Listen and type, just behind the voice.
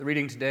The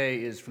reading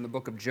today is from the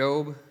book of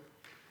Job,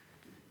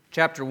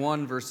 chapter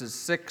 1, verses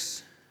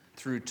 6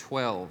 through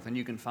 12, and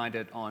you can find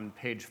it on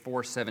page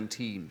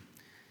 417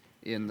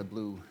 in the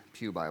Blue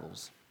Pew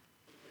Bibles.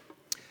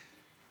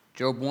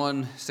 Job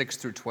 1, 6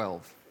 through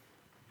 12.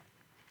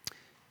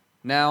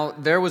 Now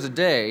there was a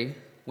day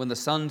when the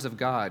sons of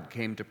God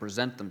came to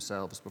present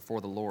themselves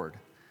before the Lord,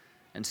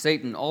 and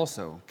Satan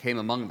also came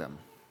among them.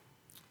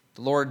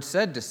 The Lord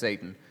said to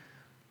Satan,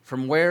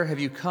 "From where have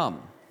you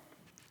come?"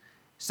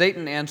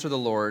 Satan answered the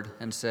Lord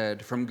and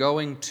said, "From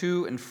going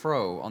to and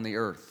fro on the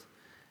earth,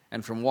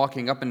 and from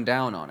walking up and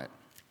down on it."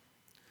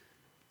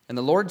 And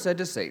the Lord said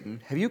to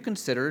Satan, "Have you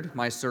considered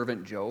my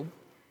servant Job?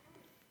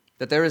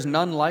 That there is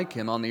none like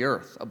him on the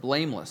earth, a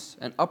blameless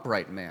and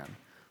upright man,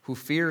 who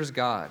fears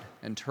God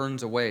and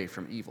turns away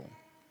from evil."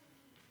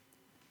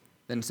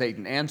 Then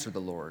Satan answered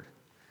the Lord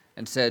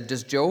and said,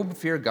 "Does Job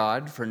fear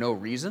God for no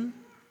reason?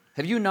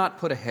 Have you not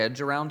put a hedge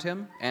around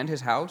him and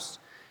his house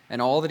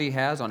and all that he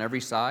has on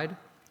every side?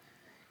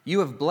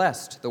 You have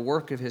blessed the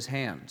work of his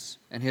hands,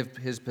 and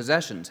his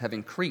possessions have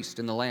increased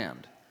in the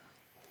land.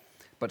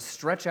 But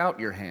stretch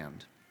out your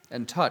hand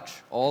and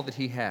touch all that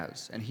he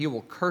has, and he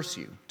will curse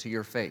you to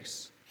your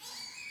face."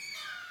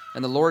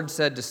 And the Lord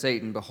said to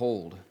Satan,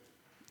 "Behold,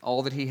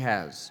 all that he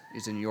has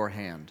is in your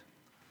hand.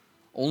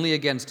 Only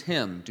against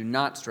him do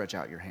not stretch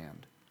out your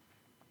hand."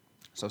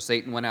 So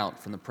Satan went out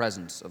from the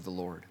presence of the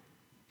Lord.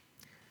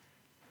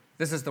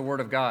 This is the word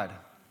of God.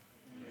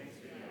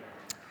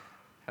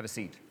 Have a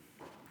seat.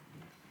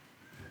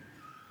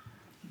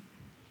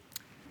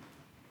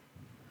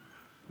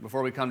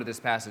 Before we come to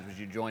this passage, would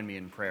you join me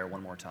in prayer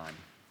one more time?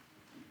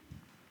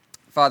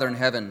 Father in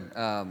heaven,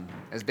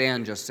 as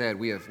Dan just said,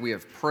 we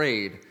have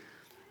prayed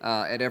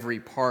at every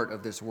part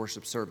of this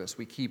worship service.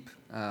 We keep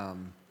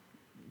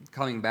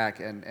coming back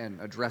and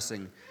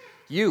addressing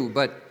you,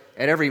 but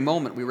at every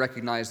moment we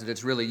recognize that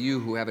it's really you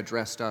who have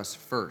addressed us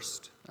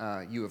first.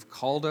 You have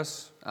called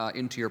us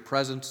into your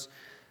presence.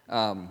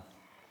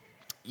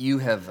 You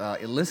have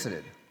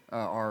elicited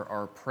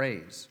our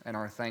praise and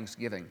our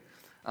thanksgiving.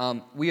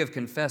 We have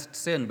confessed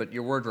sin, but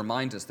your word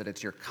reminds us that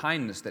it's your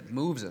kindness that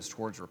moves us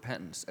towards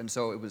repentance. And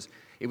so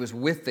it was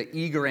with the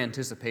eager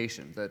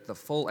anticipation, the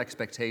full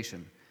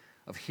expectation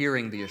of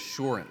hearing the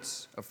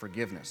assurance of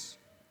forgiveness,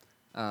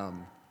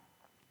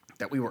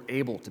 that we were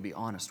able to be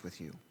honest with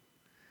you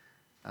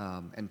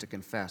and to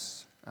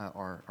confess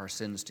our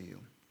sins to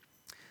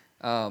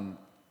you.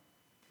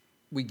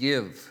 We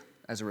give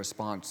as a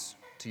response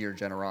to your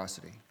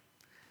generosity.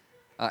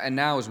 And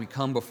now as we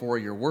come before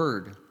your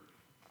word,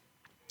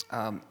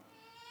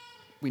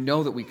 we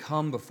know that we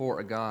come before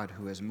a God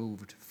who has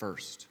moved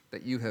first,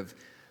 that you have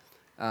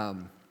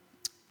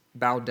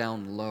bowed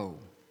down low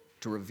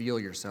to reveal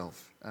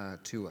yourself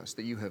to us,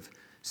 that you have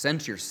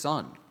sent your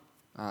Son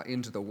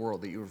into the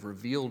world, that you have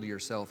revealed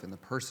yourself in the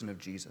person of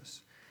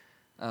Jesus,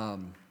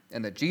 and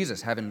that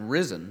Jesus, having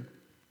risen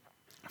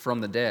from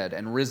the dead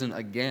and risen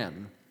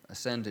again,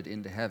 ascended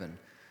into heaven,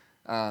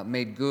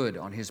 made good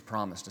on his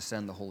promise to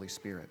send the Holy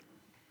Spirit.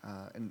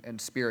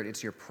 And Spirit,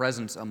 it's your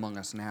presence among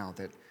us now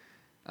that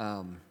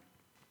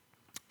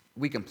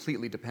we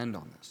completely depend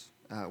on this.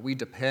 We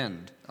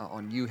depend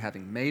on you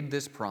having made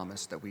this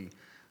promise that we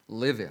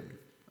live in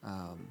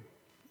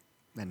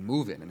and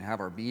move in and have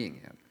our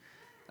being in.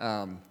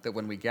 That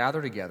when we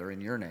gather together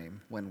in your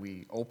name, when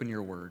we open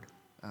your word,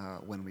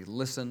 when we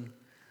listen,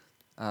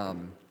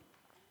 that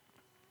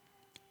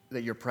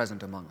you're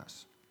present among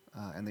us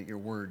and that your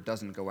word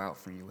doesn't go out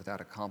from you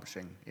without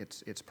accomplishing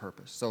its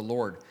purpose. So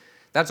Lord,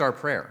 that's our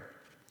prayer.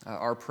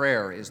 Our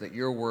prayer is that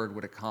your word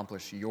would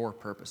accomplish your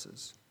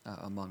purposes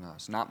among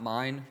us. Not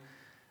mine,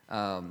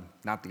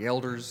 not the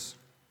elders,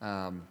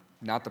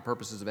 not the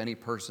purposes of any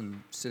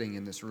person sitting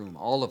in this room.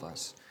 All of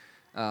us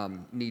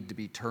need to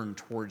be turned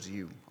towards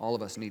you. All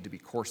of us need to be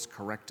course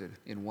corrected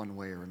in one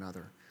way or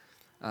another.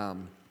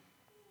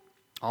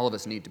 All of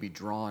us need to be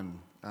drawn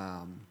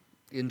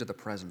into the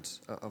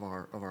presence of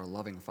our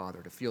loving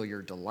Father, to feel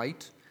your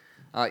delight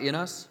in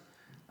us.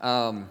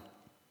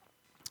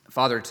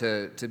 Father,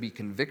 to be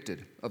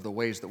convicted of the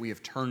ways that we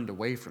have turned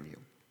away from you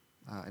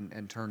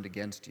and turned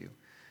against you.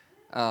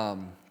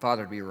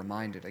 Father, to be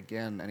reminded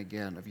again and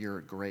again of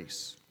your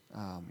grace,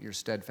 your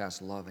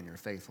steadfast love and your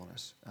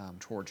faithfulness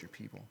towards your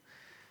people.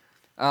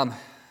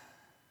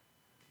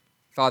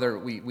 Father,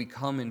 we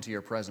come into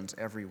your presence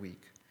every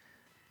week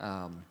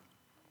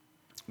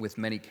with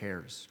many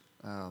cares,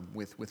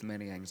 with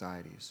many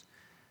anxieties.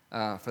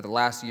 For the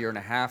last year and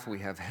a half, we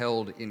have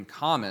held in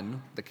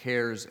common the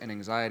cares and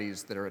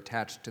anxieties that are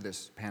attached to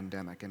this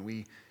pandemic, and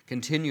we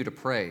continue to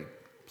pray,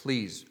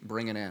 please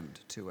bring an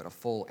end to it, a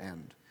full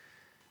end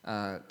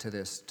to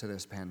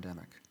this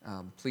pandemic.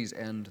 Please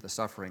end the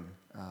suffering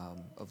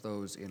of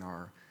those in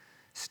our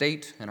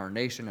state and our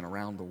nation and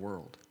around the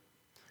world.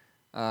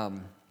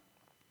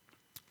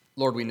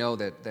 Lord, we know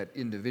that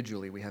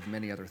individually we have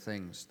many other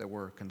things that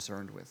we're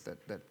concerned with,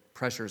 that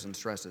pressures and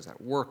stresses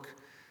at work,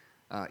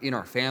 in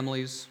our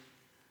families,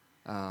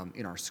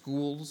 in our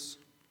schools,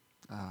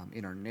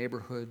 in our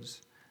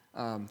neighborhoods.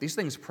 These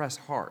things press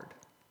hard.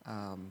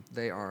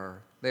 They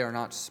are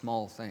not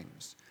small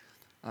things.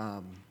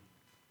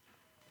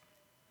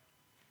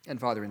 And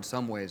Father, in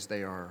some ways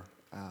they are,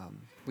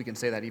 we can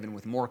say that even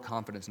with more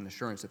confidence and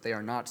assurance, that they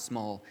are not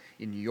small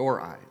in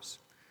your eyes,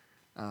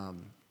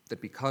 that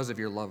because of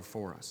your love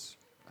for us,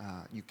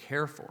 you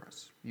care for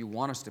us. You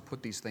want us to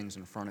put these things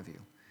in front of you.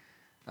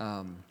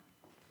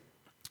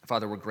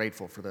 Father, we're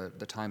grateful for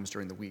the times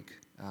during the week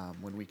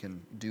when we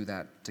can do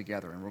that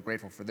together, and we're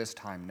grateful for this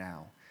time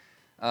now.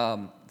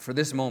 For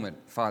this moment,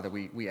 Father,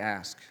 we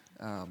ask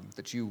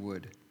that you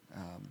would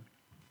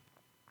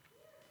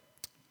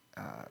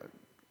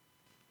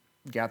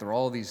gather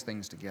all these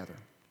things together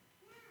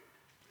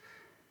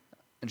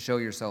and show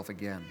yourself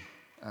again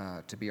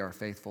to be our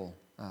faithful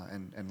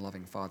and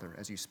loving Father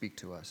as you speak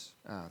to us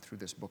through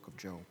this book of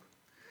Job.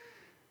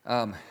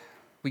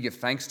 We give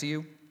thanks to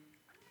you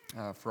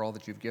for all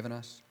that you've given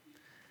us.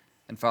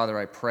 And Father,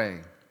 I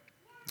pray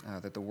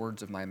that the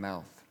words of my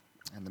mouth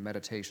and the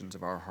meditations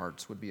of our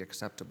hearts would be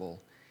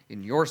acceptable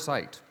in your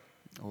sight,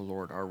 O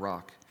Lord, our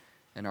rock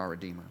and our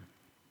Redeemer.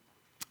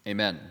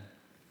 Amen.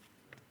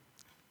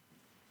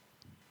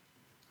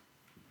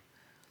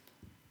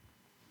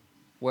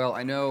 Well,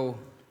 I know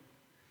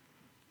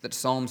that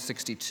Psalm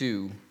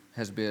 62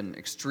 has been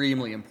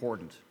extremely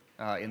important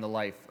in the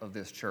life of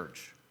this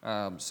church,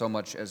 so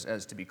much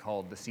as to be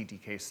called the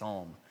CTK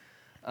Psalm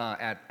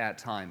at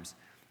times.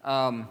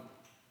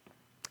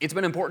 It's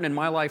been important in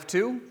my life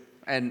too,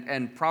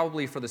 and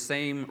probably for the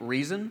same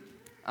reason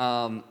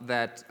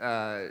that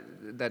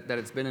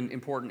it's been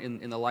important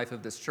in the life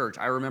of this church.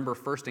 I remember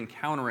first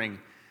encountering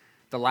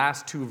the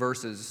last two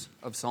verses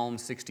of Psalm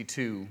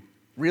 62,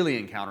 really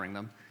encountering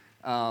them,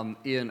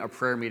 in a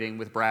prayer meeting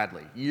with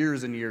Bradley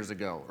years and years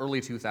ago,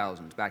 early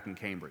 2000s, back in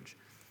Cambridge.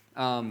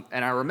 And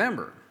I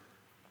remember,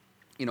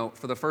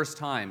 for the first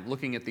time,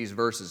 looking at these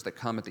verses that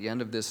come at the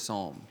end of this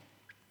psalm,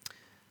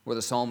 where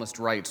the psalmist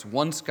writes,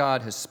 "Once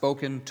God has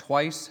spoken,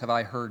 twice have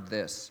I heard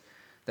this,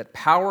 that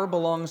power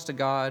belongs to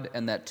God,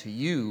 and that to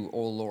you,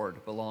 O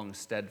Lord, belongs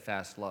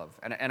steadfast love."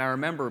 And I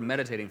remember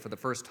meditating for the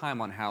first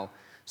time on how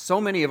so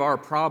many of our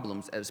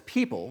problems as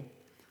people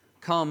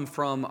come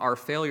from our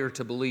failure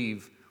to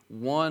believe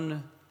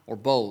one or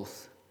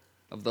both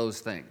of those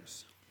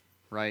things,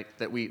 right?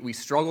 That we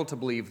struggle to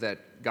believe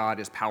that God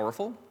is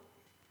powerful,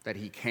 that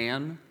he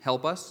can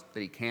help us,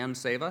 that he can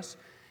save us.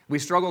 We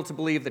struggle to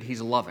believe that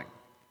he's loving,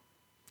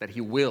 that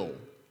he will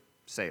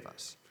save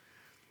us.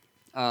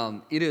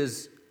 It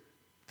is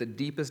the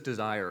deepest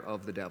desire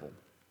of the devil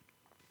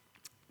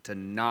to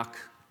knock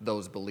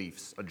those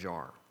beliefs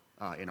ajar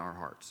in our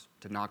hearts,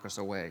 to knock us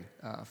away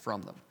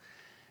from them.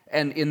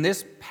 And in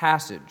this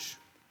passage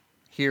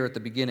here at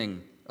the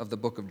beginning of the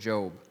book of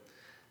Job,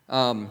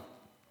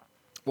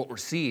 what we're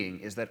seeing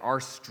is that our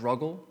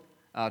struggle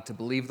to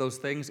believe those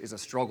things is a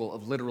struggle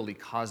of literally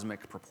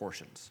cosmic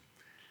proportions.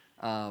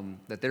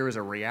 That there is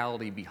a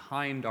reality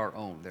behind our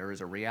own. There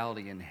is a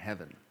reality in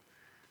heaven.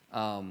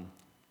 A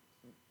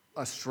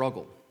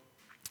struggle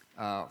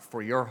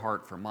for your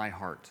heart, for my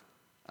heart,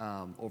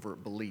 over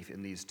belief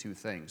in these two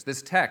things.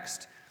 This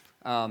text,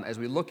 as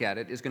we look at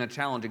it, is going to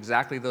challenge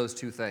exactly those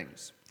two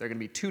things. There are going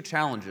to be two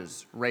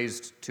challenges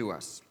raised to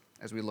us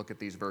as we look at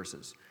these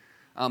verses.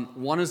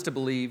 One is to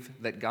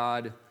believe that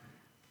God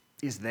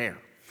is there,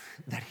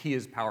 that he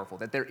is powerful,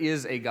 that there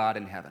is a God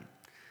in heaven,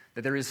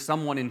 that there is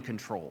someone in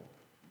control,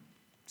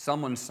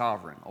 someone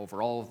sovereign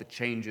over all of the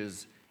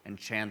changes and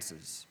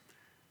chances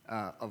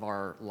of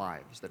our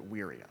lives that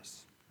weary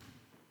us.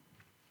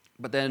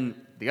 But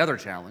then the other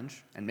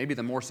challenge, and maybe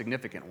the more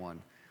significant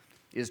one,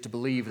 is to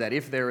believe that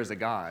if there is a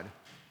God,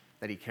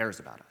 that he cares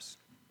about us,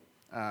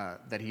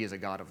 that he is a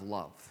God of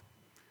love,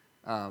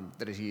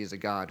 that he is a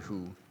God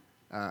who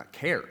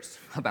cares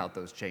about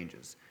those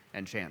changes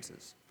and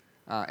chances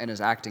and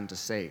is acting to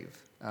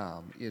save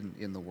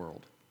in the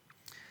world.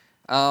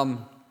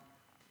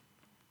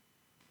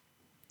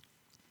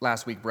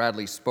 Last week,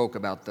 Bradley spoke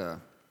about the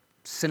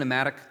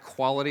cinematic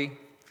quality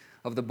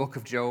of the book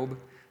of Job,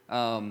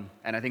 and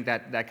I think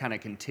that kind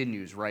of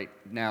continues right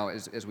now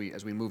as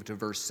we move to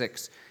verse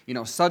 6.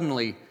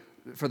 Suddenly,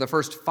 for the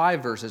first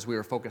 5 verses, we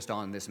were focused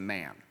on this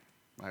man.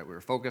 Right? We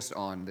were focused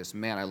on this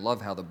man. I love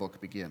how the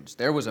book begins.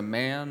 There was a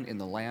man in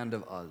the land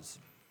of Uz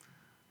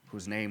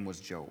whose name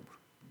was Job.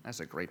 That's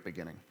a great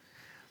beginning.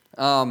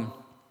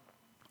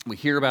 We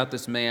hear about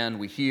this man.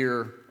 We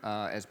hear,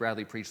 as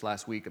Bradley preached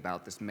last week,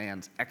 about this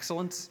man's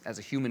excellence as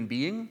a human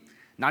being,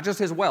 not just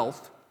his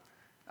wealth,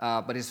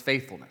 but his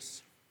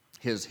faithfulness,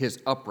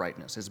 his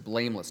uprightness, his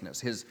blamelessness,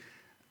 his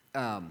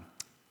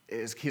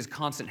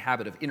constant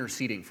habit of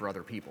interceding for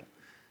other people.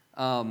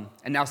 And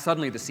now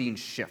suddenly the scene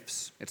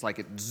shifts. It's like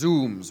it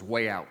zooms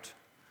way out,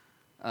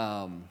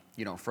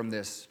 from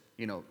this,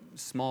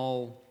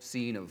 small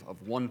scene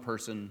of one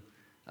person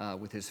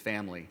with his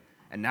family,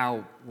 and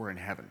now we're in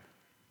heaven.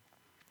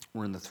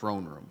 We're in the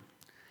throne room.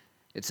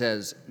 It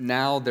says,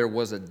 "Now there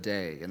was a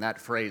day," and that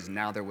phrase,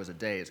 "now there was a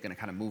day," is going to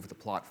kind of move the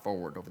plot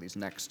forward over these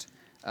next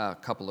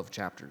couple of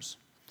chapters.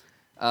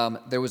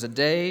 There was a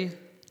day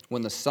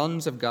when the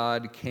sons of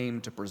God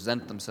came to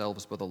present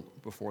themselves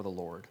before the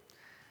Lord.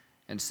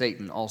 and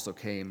Satan also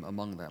came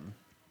among them.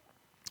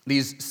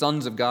 These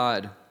sons of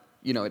God,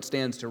 it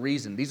stands to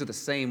reason, these are the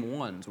same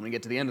ones when we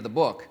get to the end of the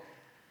book.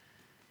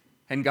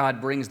 And God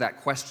brings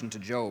that question to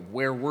Job: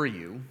 where were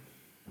you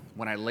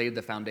when I laid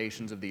the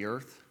foundations of the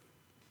earth,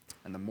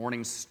 and the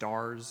morning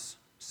stars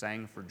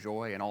sang for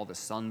joy, and all the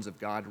sons of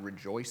God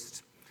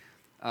rejoiced?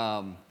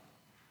 It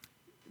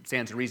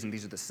stands to reason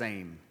these are the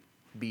same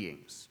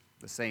beings,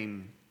 the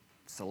same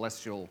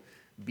celestial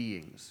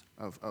beings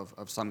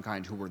of some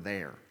kind who were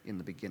there in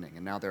the beginning,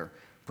 and now they're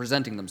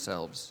presenting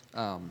themselves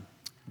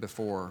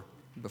before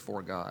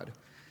God.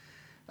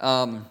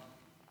 It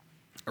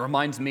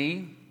reminds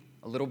me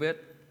a little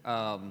bit.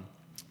 A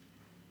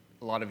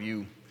lot of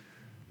you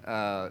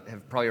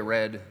have probably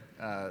read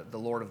The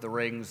Lord of the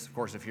Rings. Of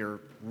course, if you're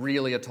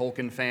really a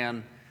Tolkien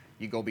fan,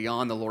 you go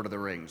beyond The Lord of the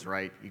Rings,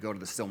 right? You go to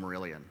the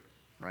Silmarillion,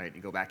 right?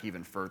 You go back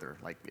even further.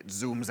 Like, it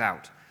zooms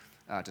out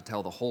to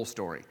tell the whole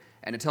story.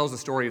 And it tells the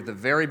story of the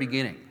very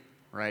beginning,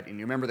 right? And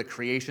you remember the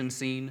creation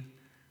scene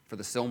for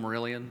the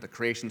Silmarillion, the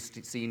creation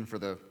scene for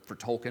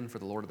Tolkien, for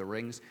The Lord of the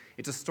Rings.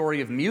 It's a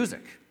story of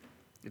music.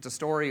 It's a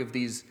story of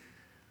these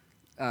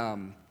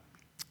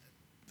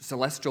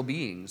celestial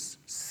beings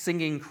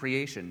singing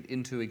creation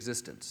into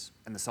existence.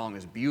 And the song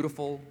is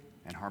beautiful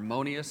and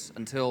harmonious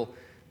until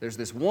there's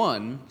this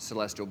one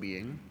celestial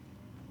being.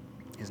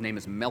 His name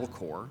is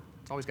Melkor.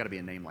 It's always got to be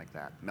a name like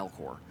that,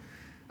 Melkor,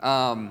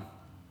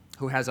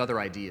 who has other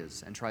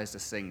ideas and tries to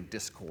sing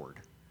discord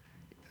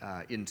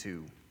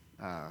into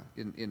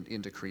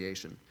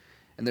creation.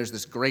 And there's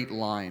this great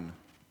line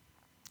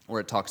where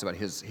it talks about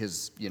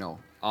his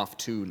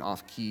off-tune,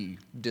 off-key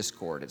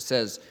discord. It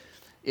says,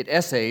 "It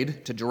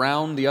essayed to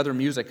drown the other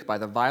music by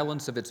the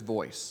violence of its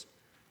voice,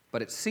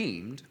 but it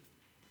seemed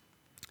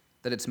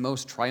that its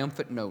most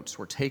triumphant notes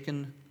were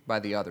taken by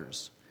the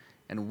others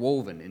and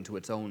woven into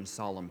its own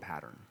solemn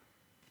pattern,"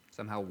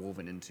 somehow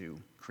woven into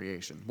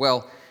creation.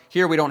 Well,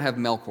 here we don't have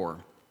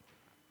Melkor,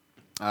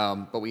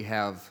 but we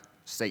have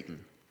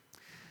Satan.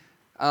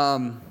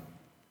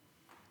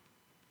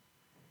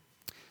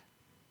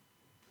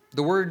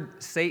 The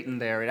word Satan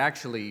there, it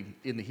actually,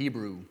 in the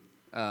Hebrew,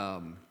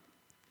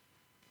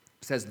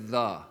 says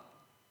the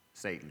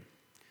Satan.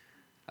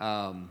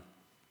 And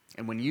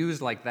when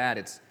used like that,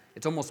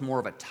 it's almost more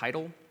of a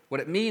title. What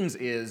it means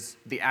is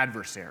the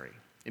adversary.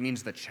 It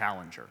means the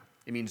challenger.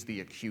 It means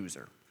the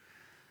accuser.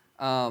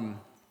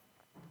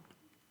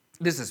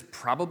 This is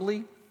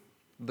probably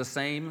the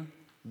same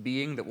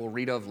being that we'll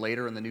read of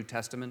later in the New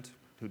Testament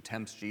who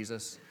tempts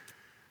Jesus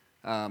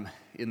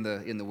in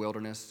the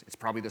wilderness. It's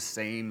probably the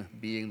same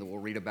being that we'll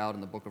read about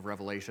in the book of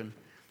Revelation.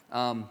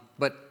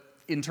 But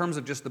in terms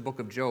of just the book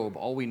of Job,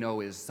 all we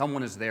know is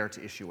someone is there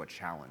to issue a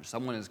challenge.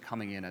 Someone is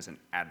coming in as an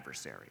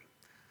adversary,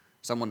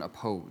 someone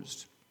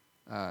opposed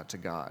to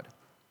God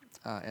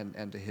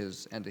and to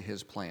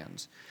his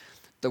plans.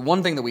 The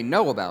one thing that we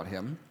know about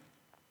him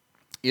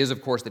is,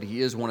 of course, that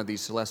he is one of these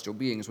celestial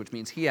beings, which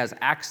means he has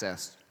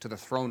access to the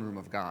throne room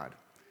of God.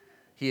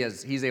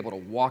 He's able to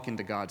walk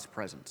into God's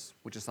presence,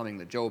 which is something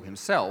that Job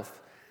himself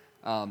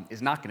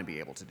is not going to be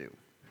able to do,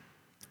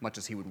 much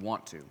as he would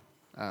want to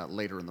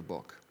later in the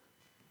book.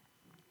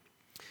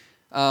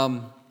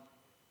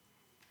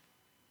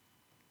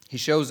 He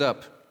shows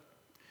up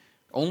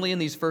only in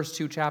these first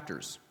 2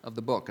 chapters of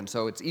the book, and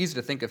so it's easy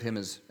to think of him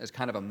as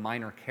kind of a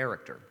minor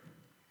character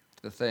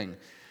to the thing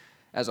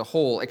as a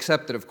whole,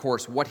 except that, of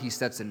course, what he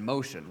sets in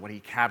motion, what he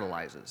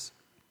catalyzes,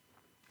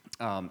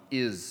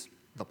 is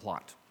the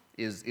plot,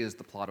 is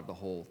the plot of the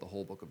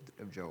whole book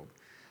of Job,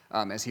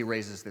 as he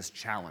raises this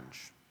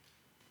challenge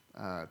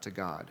to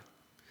God.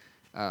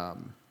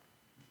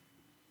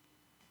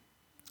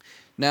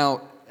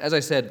 Now, as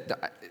I said,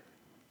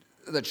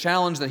 the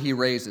challenge that he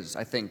raises,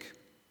 I think,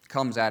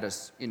 comes at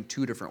us in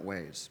 2 different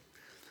ways.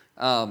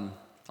 On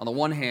the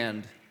one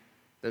hand,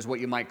 there's what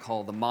you might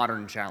call the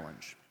modern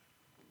challenge,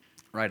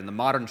 right? And the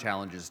modern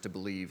challenge is to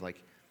believe,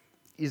 like,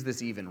 is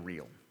this even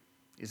real?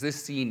 Is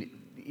this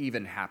scene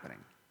even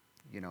happening?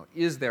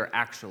 Is there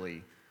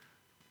actually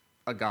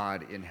a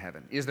God in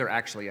heaven? Is there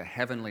actually a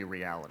heavenly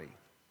reality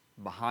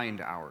behind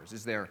ours?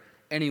 Is there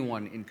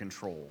anyone in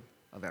control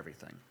of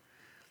everything?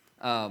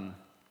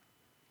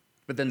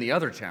 But then the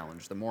other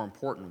challenge, the more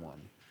important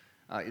one,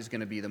 is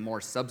going to be the more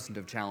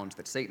substantive challenge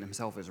that Satan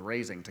himself is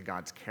raising to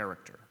God's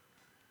character,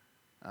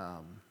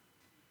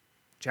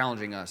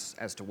 challenging us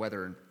as to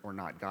whether or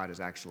not God is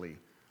actually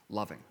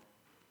loving,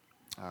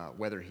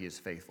 whether he is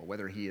faithful,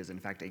 whether he is in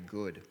fact a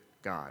good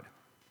God,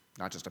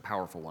 not just a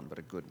powerful one, but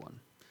a good one.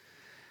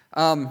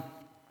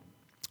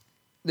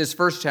 This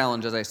first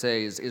challenge, as I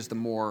say, is the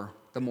more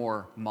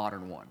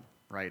modern one,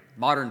 right?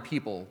 Modern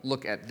people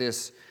look at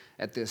this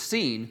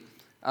scene,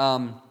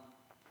 and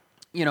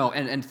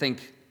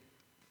think,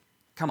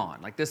 come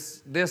on, like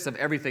this of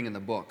everything in the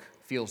book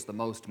feels the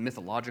most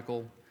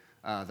mythological,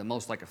 the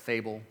most like a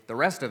fable. The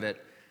rest of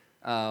it,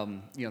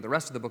 the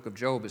rest of the book of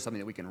Job is something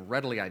that we can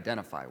readily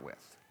identify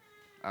with.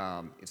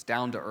 It's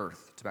down to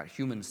earth. It's about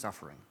human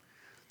suffering.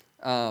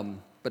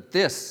 But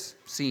this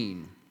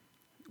scene,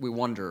 we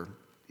wonder,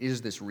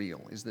 is this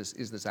real? Is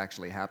this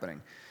actually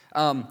happening?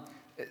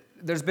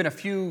 there's been a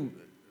few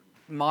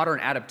modern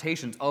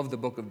adaptations of the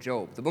Book of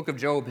Job. The Book of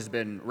Job has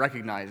been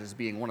recognized as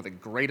being one of the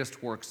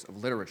greatest works of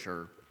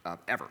literature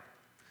ever.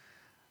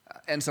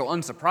 And so,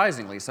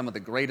 unsurprisingly, some of the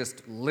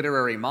greatest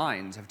literary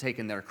minds have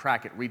taken their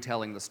crack at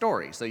retelling the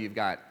story. So you've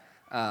got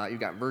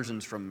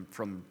versions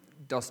from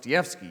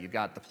Dostoevsky, you've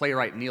got the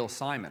playwright Neil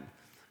Simon.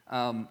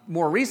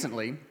 More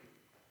recently,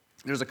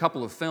 there's a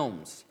couple of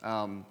films,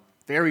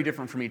 very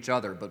different from each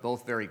other, but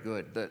both very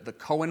good. The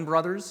Coen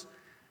brothers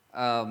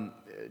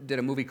did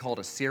a movie called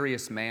A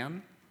Serious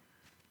Man,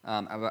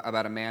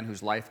 about a man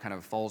whose life kind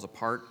of falls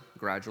apart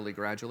gradually.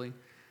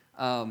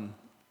 And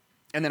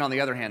then on the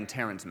other hand,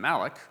 Terrence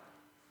Malick,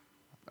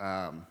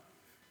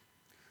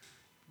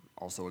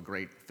 also a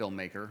great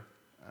filmmaker,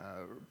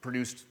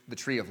 produced The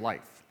Tree of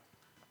Life.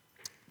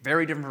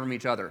 Very different from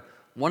each other.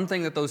 One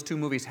thing that those two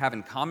movies have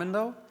in common,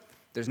 though,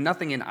 there's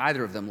nothing in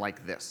either of them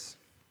like this.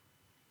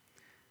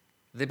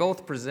 They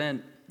both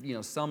present,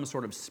 some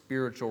sort of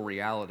spiritual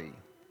reality,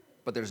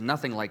 but there's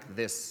nothing like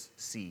this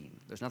scene.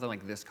 There's nothing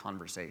like this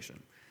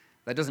conversation.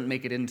 That doesn't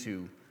make it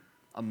into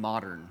a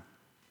modern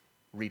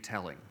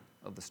retelling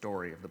of the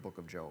story of the Book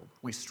of Job.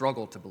 We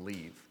struggle to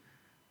believe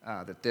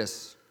that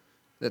this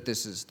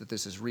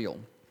is real,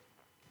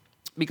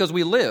 because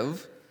we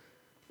live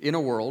in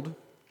a world,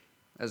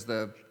 as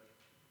the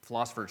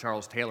philosopher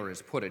Charles Taylor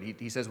has put it.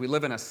 He says we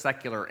live in a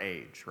secular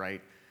age,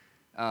 right?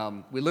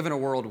 We live in a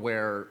world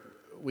where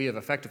we have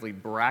effectively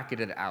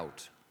bracketed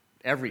out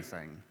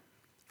everything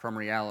from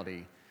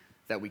reality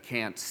that we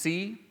can't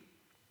see,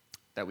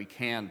 that we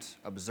can't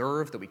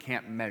observe, that we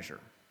can't measure.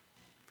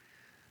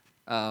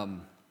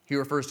 He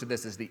refers to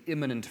this as the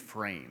immanent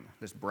frame,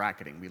 this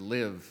bracketing. We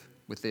live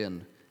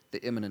within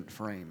the immanent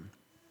frame.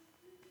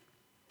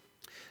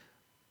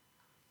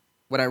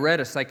 When I read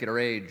A Secular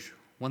Age,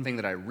 one thing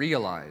that I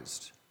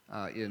realized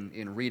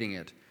in reading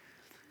it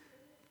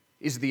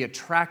is the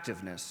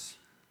attractiveness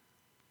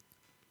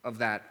of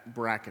that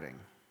bracketing.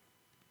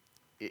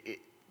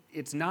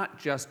 It's not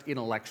just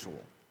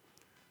intellectual,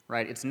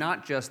 right? It's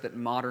not just that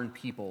modern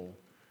people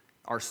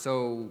are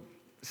so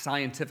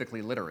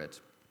scientifically literate,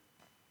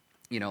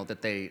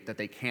 that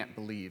they can't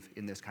believe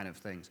in this kind of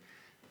things.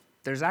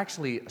 There's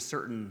actually a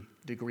certain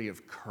degree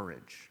of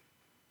courage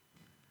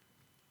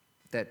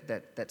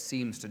that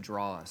seems to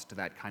draw us to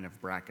that kind of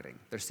bracketing.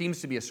 There seems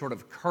to be a sort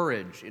of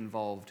courage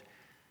involved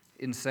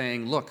in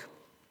saying, look,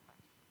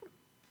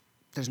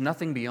 there's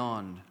nothing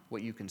beyond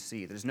what you can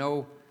see. There's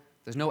no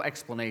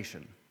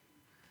explanation.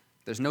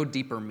 There's no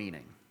deeper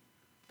meaning.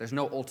 There's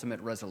no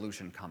ultimate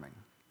resolution coming.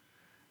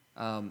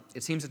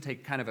 It seems to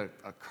take kind of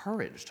a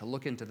courage to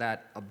look into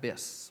that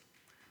abyss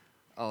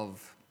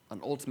of an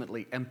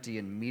ultimately empty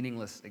and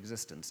meaningless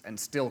existence and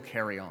still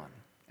carry on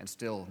and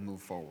still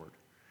move forward.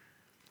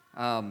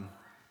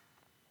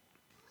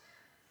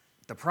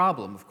 The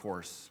problem, of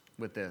course,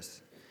 with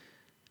this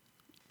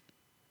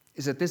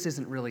is that this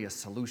isn't really a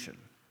solution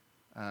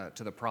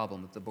to the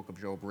problem that the Book of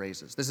Job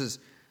raises. This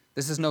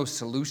is no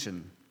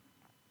solution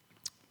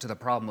to the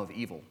problem of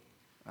evil.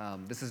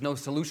 This is no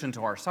solution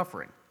to our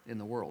suffering in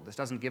the world. This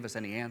doesn't give us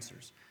any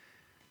answers.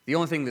 The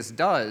only thing this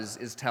does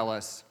is tell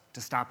us to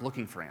stop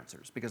looking for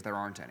answers, because there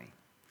aren't any.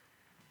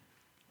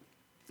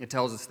 It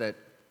tells us that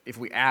if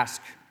we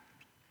ask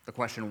the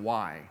question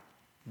why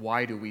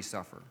do we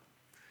suffer?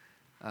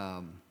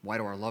 Why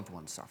do our loved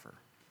ones suffer?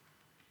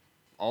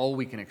 All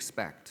we can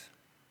expect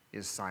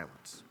is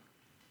silence.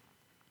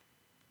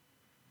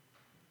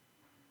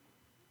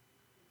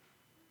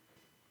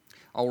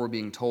 All we're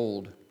being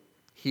told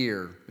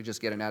here, we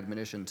just get an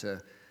admonition to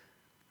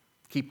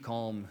keep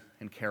calm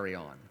and carry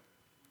on,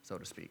 so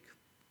to speak.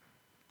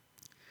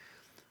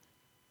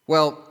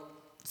 Well,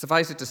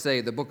 suffice it to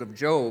say, the book of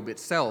Job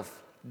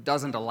itself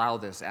doesn't allow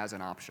this as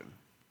an option,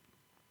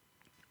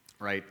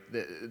 right?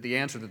 The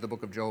answer that the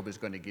book of Job is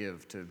going to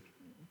give to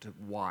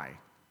why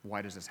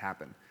does this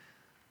happen,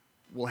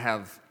 will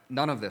have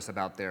none of this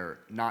about there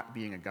not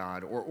being a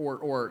God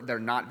or there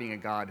not being a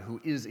God who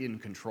is in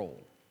control,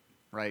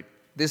 right?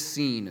 This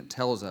scene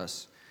tells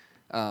us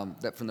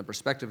that from the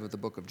perspective of the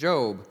book of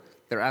Job,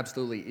 there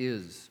absolutely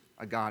is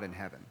a God in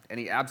heaven, and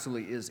he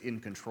absolutely is in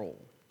control.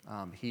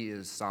 He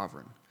is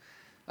sovereign.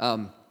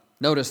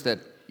 Notice that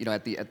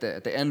at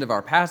the end of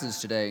our passage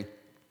today,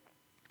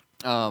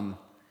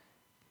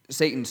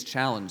 Satan's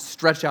challenge: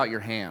 stretch out your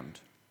hand,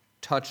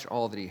 touch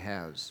all that he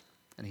has,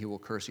 and he will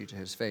curse you to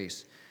his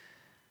face.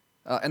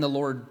 And the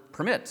Lord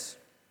permits,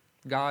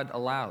 God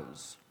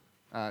allows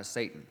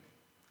Satan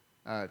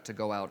to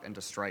go out and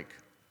to strike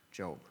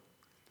Job.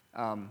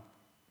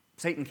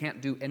 Satan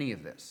can't do any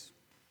of this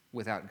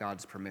without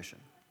God's permission.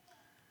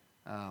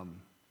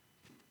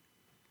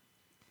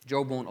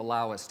 Job won't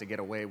allow us to get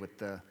away with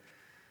the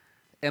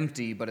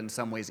empty but in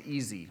some ways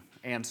easy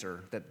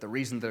answer that the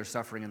reason they're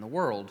suffering in the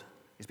world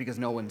is because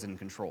no one's in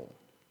control.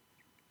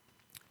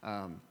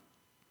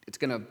 It's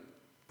going to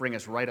bring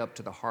us right up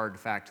to the hard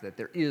fact that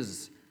there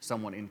is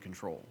someone in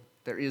control.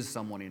 There is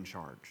someone in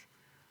charge.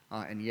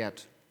 And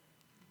yet,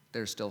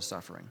 there's still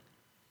suffering.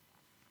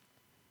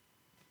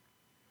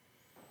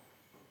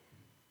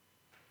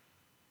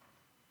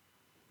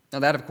 Now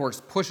that, of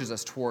course, pushes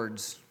us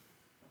towards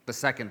the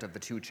second of the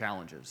two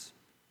challenges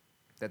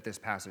that this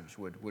passage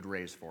would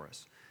raise for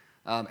us.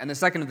 And the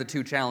second of the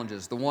two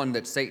challenges, the one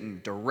that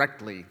Satan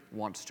directly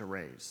wants to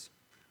raise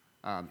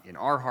in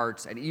our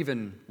hearts and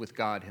even with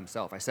God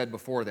himself. I said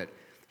before that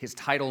his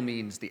title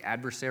means the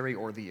adversary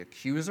or the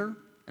accuser.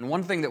 And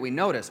one thing that we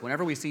notice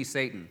whenever we see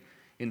Satan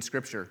in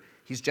Scripture,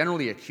 he's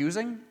generally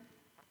accusing.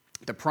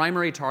 The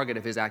primary target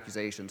of his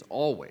accusations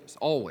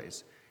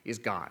always is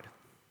God.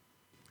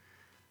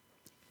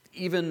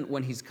 Even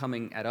when he's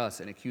coming at us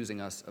and accusing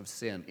us of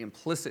sin,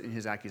 implicit in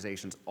his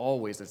accusations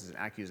always is an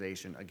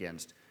accusation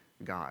against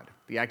God.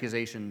 The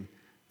accusation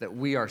that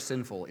we are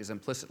sinful is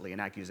implicitly an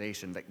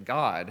accusation that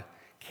God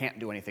can't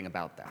do anything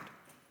about that.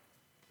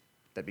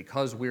 That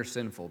because we're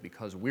sinful,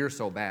 because we're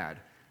so bad,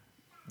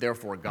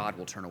 therefore God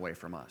will turn away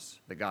from us.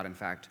 That God, in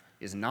fact,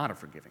 is not a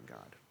forgiving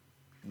God,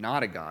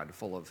 not a God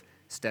full of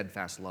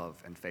steadfast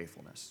love and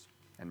faithfulness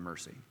and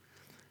mercy.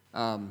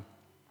 And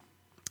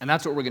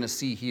that's what we're going to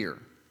see here.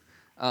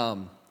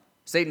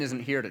 Satan isn't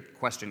here to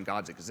question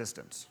God's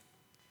existence.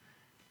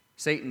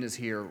 Satan is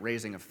here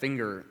raising a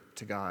finger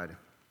to God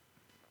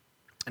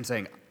and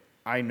saying,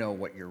 I know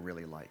what you're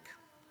really like.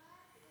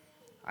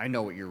 I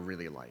know what you're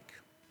really like.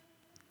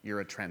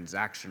 You're a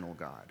transactional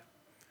God.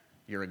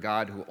 You're a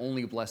God who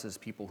only blesses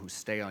people who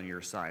stay on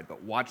your side,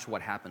 but watch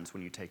what happens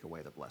when you take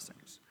away the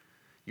blessings.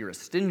 You're a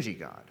stingy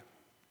God.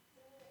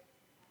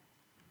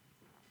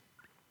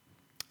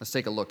 Let's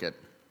take a look at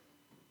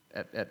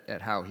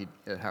how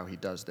he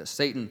does this.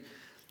 Satan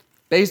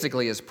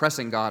basically is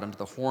pressing God into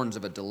the horns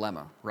of a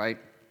dilemma, right?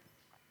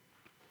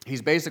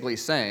 He's basically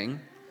saying,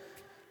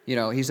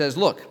 he says,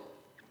 look,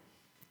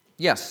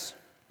 yes,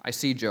 I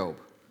see Job.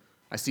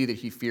 I see that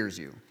he fears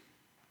you.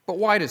 But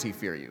why does he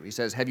fear you? He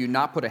says, have you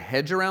not put a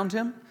hedge around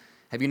him?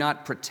 Have you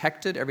not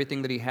protected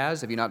everything that he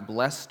has? Have you not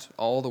blessed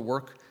all the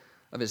work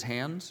of his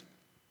hands?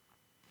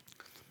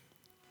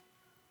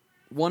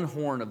 One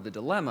horn of the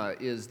dilemma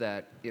is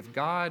that if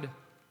God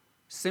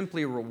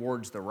simply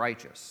rewards the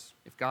righteous,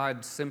 if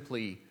God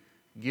simply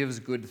gives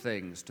good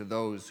things to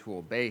those who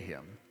obey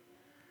him,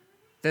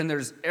 then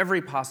there's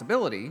every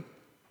possibility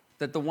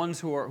that the ones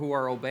who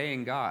are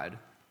obeying God,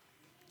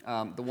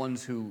 the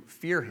ones who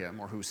fear him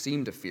or who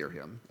seem to fear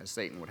him, as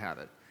Satan would have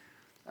it,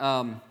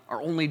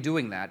 are only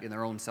doing that in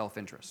their own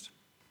self-interest.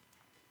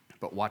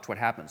 But watch what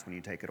happens when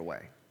you take it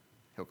away.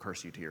 He'll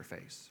curse you to your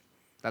face.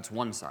 That's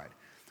one side.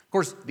 Of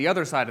course, the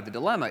other side of the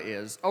dilemma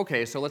is,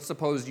 okay, so let's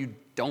suppose you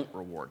don't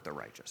reward the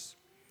righteous.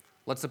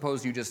 Let's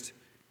suppose you just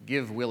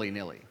give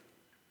willy-nilly,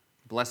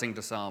 blessing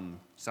to some,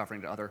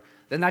 suffering to other.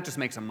 Then that just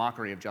makes a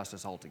mockery of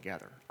justice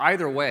altogether.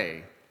 Either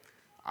way,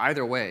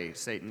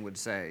 Satan would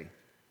say,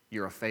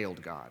 you're a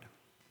failed God.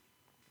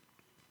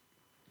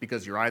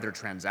 Because you're either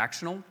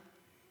transactional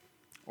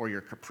or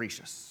you're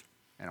capricious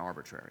and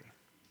arbitrary.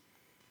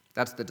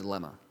 That's the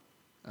dilemma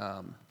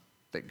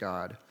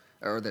that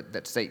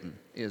Satan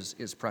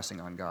is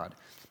pressing on God.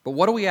 But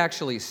what do we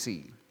actually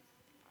see?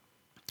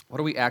 What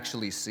do we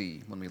actually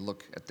see when we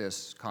look at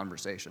this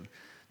conversation?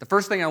 The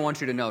first thing I want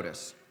you to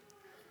notice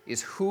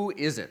is who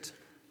is it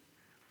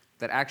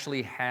that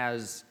actually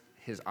has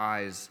his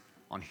eyes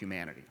on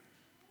humanity?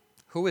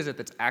 Who is it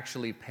that's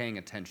actually paying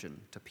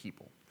attention to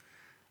people?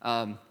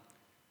 God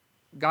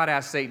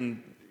asked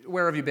Satan,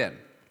 where have you been?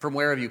 From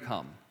where have you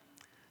come?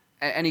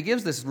 And he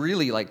gives this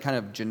really kind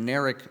of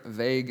generic,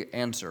 vague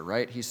answer,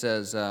 right? He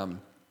says,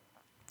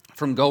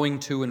 from going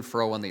to and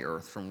fro on the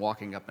earth, from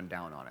walking up and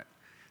down on it.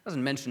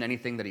 Doesn't mention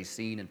anything that he's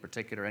seen in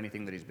particular,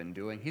 anything that he's been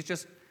doing. He's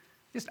just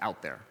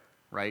out there,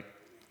 right?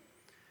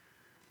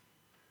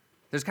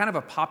 There's kind of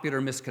a popular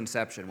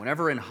misconception.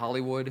 Whenever in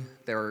Hollywood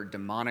there are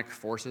demonic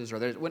forces, or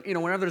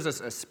whenever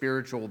there's a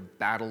spiritual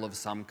battle of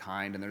some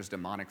kind and there's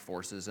demonic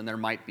forces, and there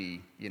might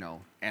be,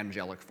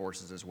 angelic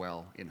forces as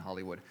well in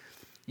Hollywood,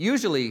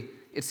 usually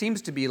it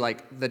seems to be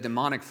like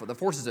the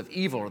forces of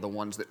evil are the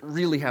ones that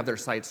really have their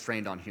sights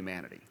trained on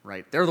humanity,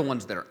 right? They're the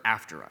ones that are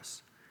after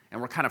us. And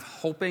we're kind of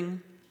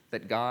hoping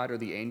that God or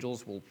the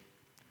angels will,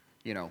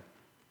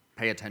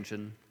 pay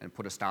attention and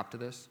put a stop to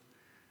this.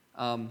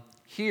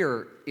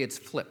 Here, it's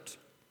flipped.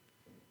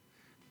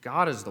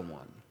 God is the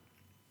one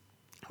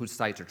whose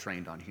sights are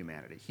trained on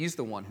humanity. He's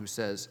the one who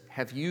says,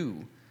 have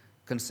you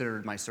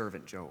considered my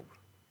servant Job?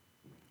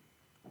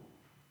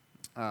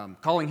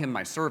 Calling him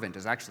my servant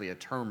is actually a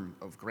term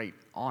of great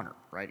honor,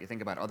 right? You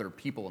think about other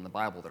people in the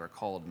Bible that are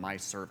called my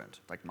servant,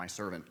 like my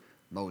servant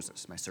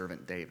Moses, my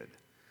servant David,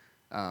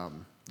 the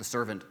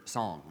servant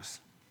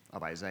songs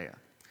of Isaiah.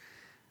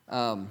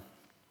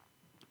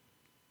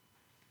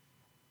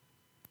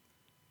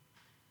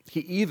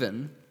 He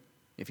even,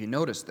 if you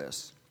notice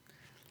this,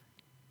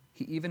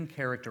 he even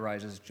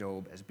characterizes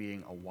Job as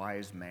being a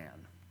wise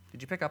man.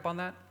 Did you pick up on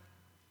that?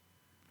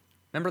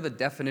 Remember the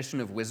definition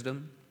of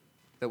wisdom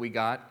that we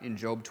got in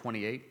Job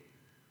 28?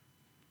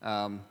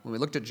 When we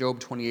looked at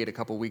Job 28 a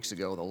couple weeks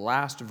ago, the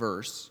last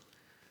verse,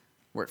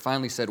 where it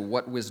finally said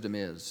what wisdom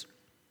is,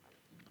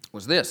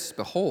 was this: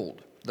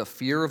 behold, the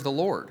fear of the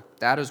Lord,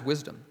 that is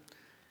wisdom,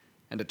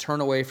 and to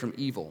turn away from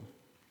evil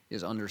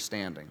is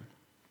understanding.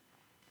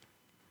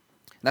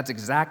 that's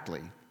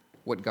exactly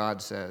what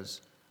God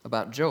says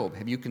about Job.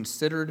 Have you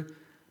considered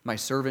my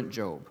servant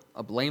Job,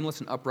 a blameless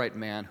and upright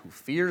man who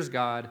fears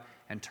God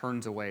and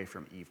turns away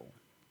from evil?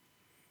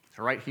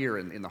 So right here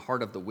in the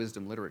heart of the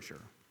wisdom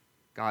literature,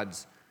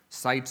 God's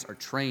sights are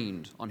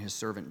trained on his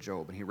servant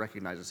Job, and he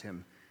recognizes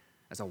him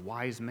as a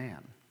wise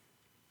man.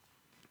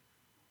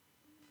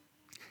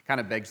 Kind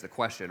of begs the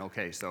question,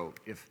 okay, so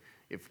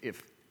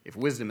if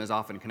wisdom is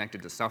often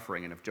connected to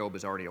suffering, and if Job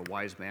is already a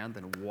wise man,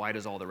 then why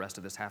does all the rest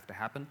of this have to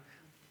happen?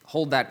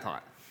 Hold that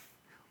thought.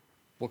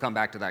 We'll come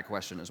back to that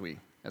question as we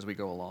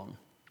go along.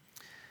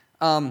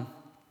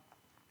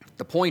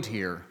 The point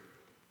here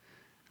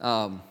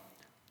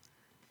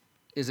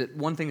is that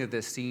one thing that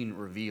this scene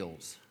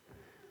reveals,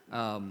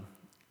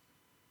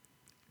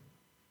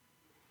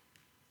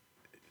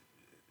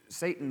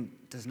 Satan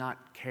does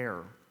not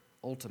care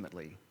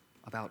ultimately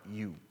about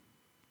you.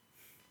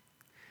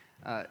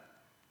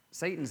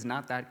 Satan's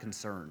not that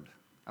concerned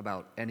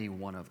about any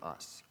one of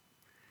us.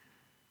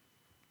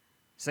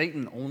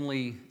 Satan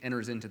only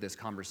enters into this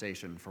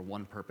conversation for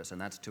one purpose, and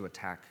that's to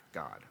attack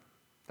God.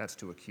 That's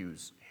to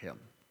accuse him.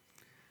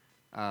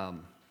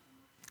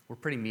 We're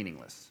pretty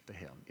meaningless to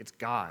him. It's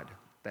God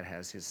that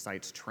has his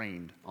sights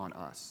trained on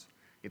us.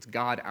 It's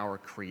God, our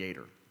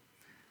creator.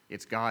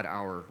 It's God,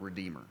 our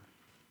redeemer,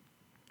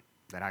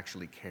 that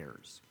actually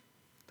cares,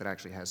 that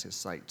actually has his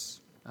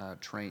sights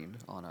trained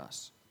on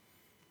us.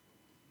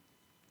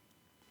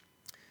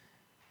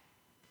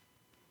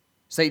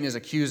 Satan is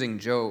accusing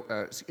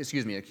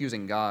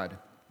God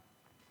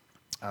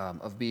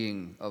of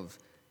being of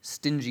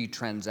stingy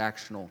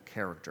transactional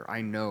character.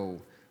 I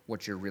know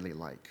what you're really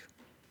like.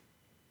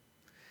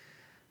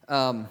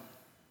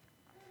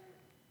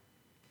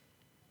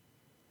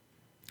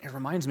 It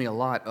reminds me a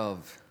lot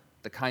of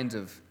the kinds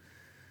of,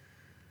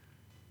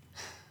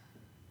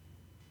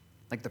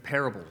 like the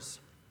parables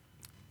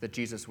that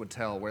Jesus would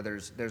tell, where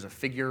there's a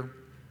figure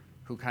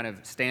who kind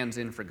of stands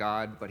in for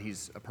God, but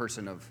he's a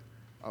person of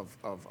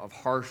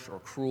harsh or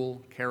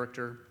cruel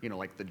character,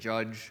 like the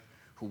judge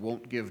who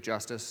won't give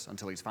justice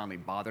until he's finally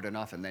bothered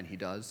enough, and then he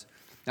does.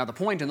 Now, the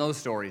point in those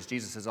stories,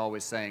 Jesus is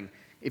always saying,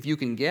 if you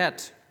can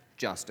get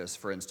justice,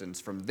 for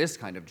instance, from this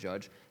kind of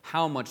judge,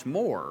 how much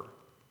more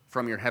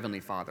from your heavenly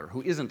Father,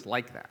 who isn't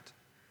like that,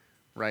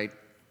 right?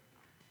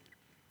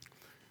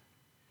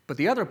 But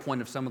the other point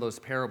of some of those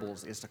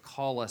parables is to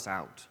call us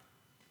out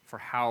for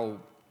how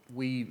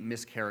we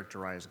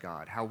mischaracterize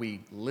God, how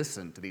we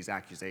listen to these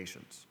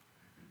accusations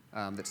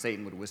that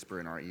Satan would whisper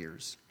in our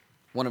ears.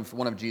 One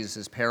of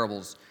Jesus'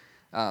 parables,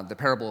 the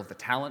parable of the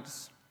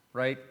talents,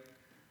 right?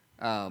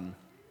 And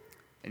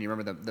you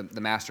remember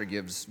the master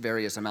gives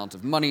various amounts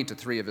of money to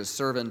 3 of his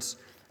servants,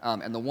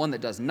 and the one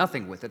that does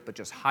nothing with it but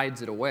just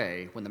hides it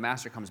away, when the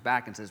master comes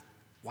back and says,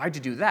 "Why'd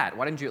you do that?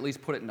 Why didn't you at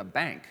least put it in a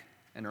bank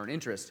and earn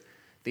interest?"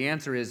 The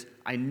answer is,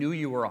 "I knew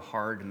you were a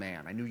hard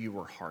man. I knew you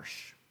were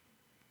harsh.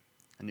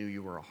 I knew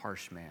you were a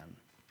harsh man."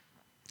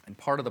 And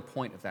part of the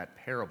point of that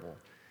parable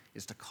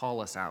is to call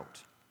us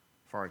out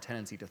for our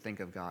tendency to think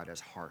of God as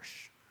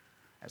harsh,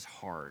 as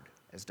hard,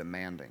 as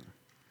demanding,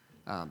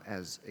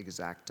 as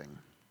exacting.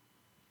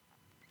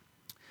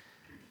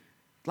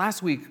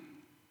 Last week,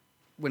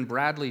 when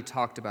Bradley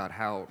talked about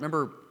how,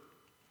 remember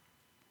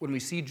when we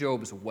see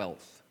Job's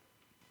wealth,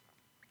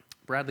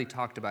 Bradley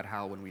talked about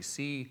how when we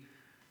see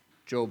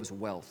Job's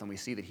wealth and we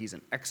see that he's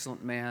an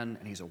excellent man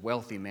and he's a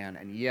wealthy man,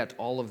 and yet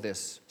all of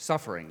this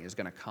suffering is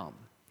going to come,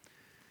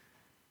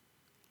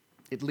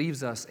 it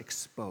leaves us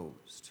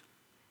exposed,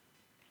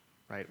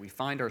 right? We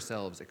find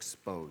ourselves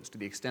exposed to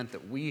the extent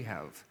that we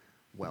have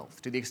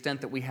wealth, to the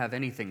extent that we have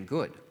anything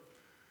good.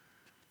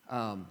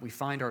 We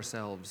find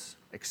ourselves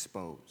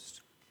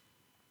exposed.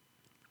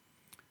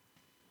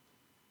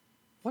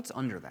 What's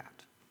under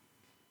that?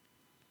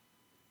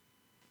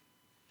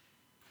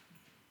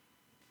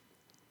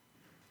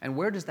 And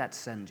where does that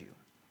send you?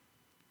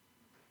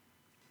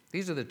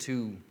 These are the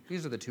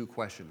two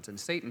questions, and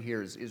Satan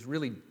here is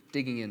really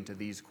digging into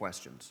these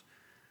questions.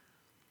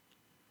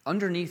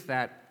 Underneath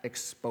that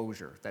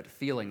exposure, that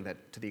feeling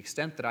that to the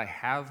extent that I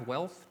have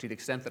wealth, to the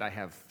extent that I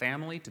have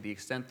family, to the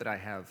extent that I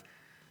have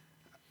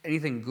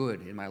anything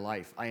good in my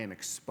life, I am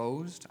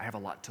exposed, I have a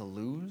lot to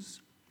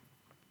lose.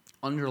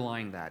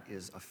 Underlying that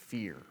is a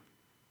fear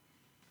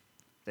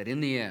that in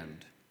the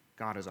end,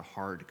 God is a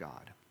hard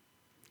God.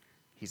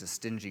 He's a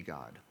stingy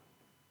God.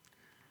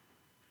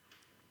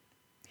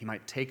 He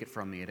might take it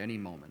from me at any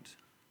moment,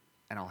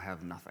 and I'll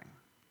have nothing.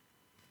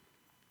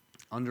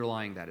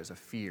 Underlying that is a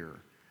fear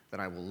that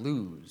I will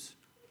lose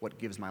what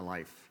gives my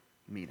life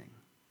meaning.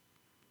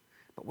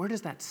 But where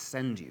does that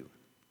send you?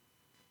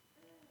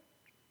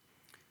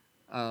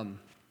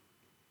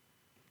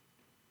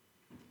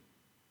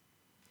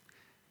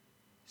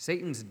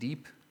 Satan's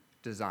deep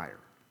desire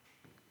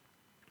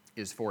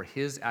is for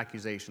his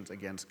accusations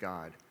against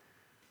God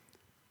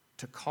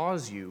to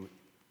cause you,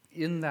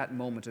 in that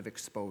moment of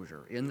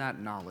exposure, in that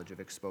knowledge of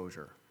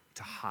exposure,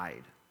 to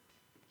hide,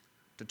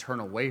 to turn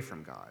away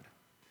from God,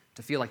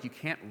 to feel like you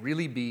can't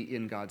really be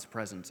in God's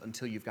presence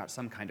until you've got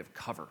some kind of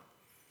cover,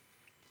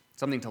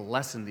 something to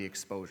lessen the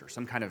exposure,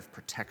 some kind of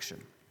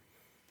protection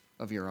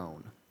of your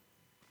own.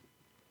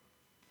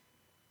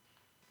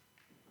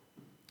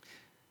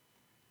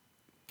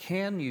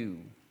 Can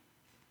you,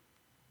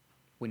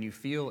 when you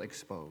feel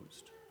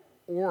exposed,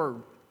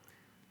 or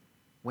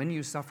when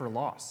you suffer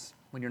loss,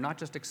 when you're not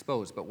just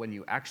exposed, but when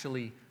you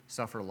actually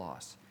suffer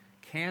loss,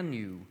 can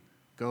you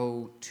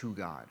go to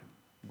God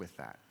with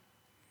that?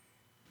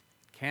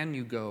 Can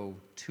you go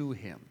to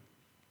Him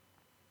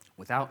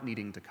without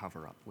needing to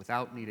cover up,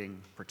 without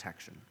needing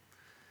protection?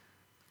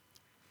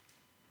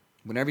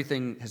 When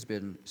everything has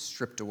been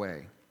stripped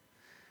away,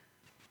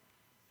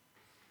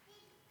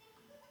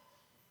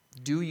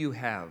 do you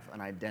have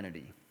an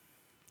identity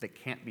that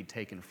can't be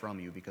taken from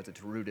you because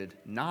it's rooted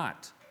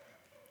not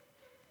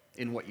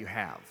in what you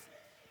have,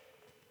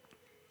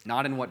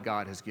 not in what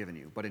God has given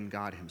you, but in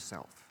God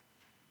Himself,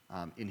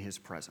 in His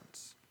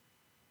presence?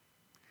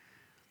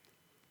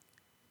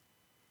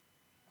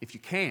 If you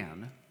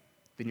can,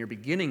 then you're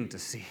beginning to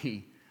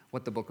see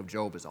what the book of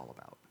Job is all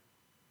about.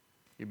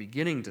 You're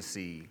beginning to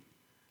see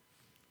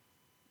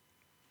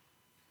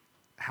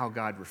how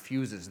God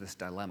refuses this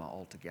dilemma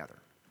altogether.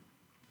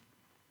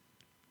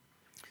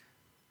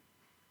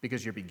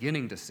 Because you're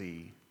beginning to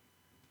see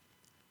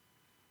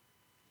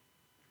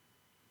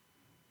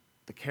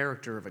the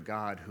character of a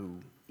God who,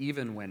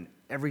 even when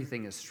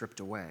everything is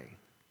stripped away,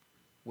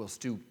 will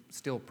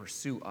still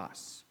pursue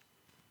us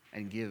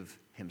and give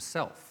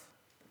Himself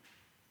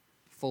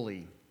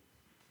fully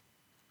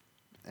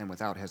and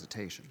without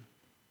hesitation.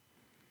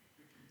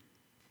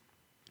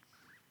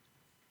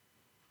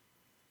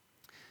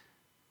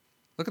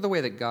 Look at the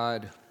way that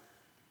God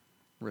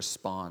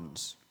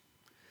responds,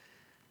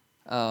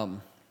 or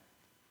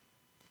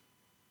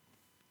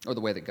the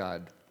way that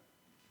God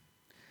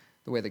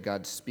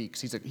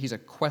speaks. He's a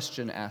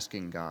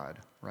question-asking God,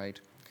 right?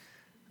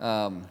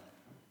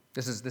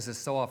 This is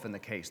so often the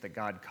case that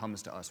God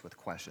comes to us with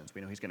questions.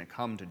 We know He's going to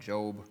come to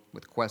Job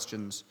with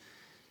questions.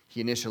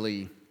 He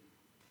initially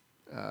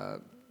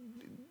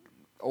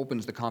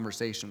opens the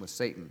conversation with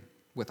Satan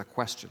with a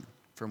question: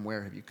 "From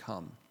where have you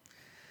come?"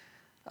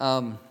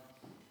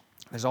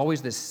 There's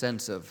always this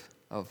sense of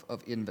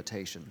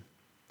invitation.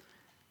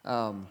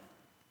 And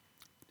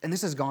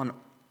this has gone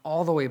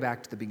all the way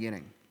back to the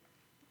beginning,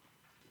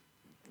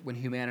 when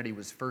humanity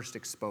was first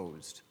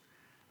exposed.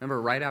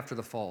 Remember, right after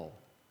the fall,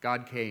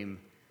 God came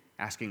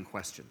asking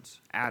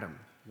questions. Adam,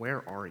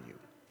 where are you?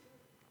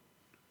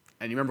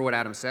 And you remember what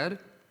Adam said?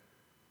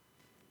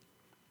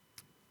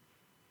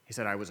 He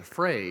said, I was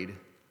afraid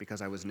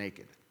because I was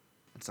naked,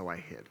 and so I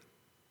hid.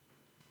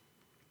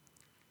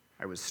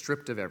 I was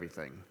stripped of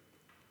everything.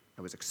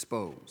 I was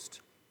exposed,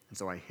 and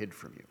so I hid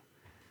from you.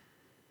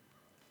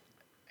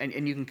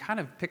 And you can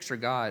kind of picture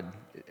God,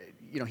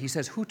 He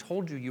says, who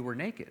told you you were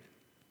naked?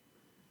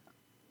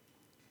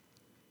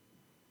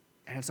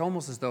 And it's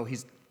almost as though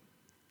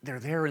they're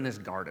there in this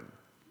garden,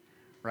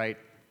 right?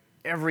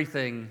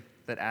 Everything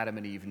that Adam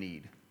and Eve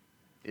need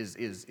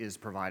is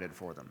provided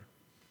for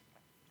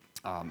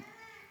them.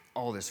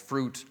 All this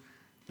fruit,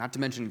 not to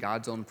mention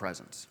God's own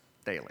presence,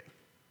 daily,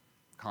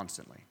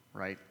 constantly,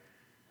 right?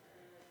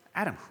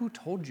 Adam, who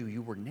told you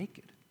you were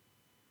naked?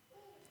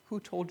 Who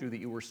told you that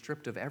you were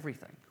stripped of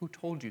everything? Who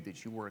told you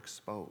that you were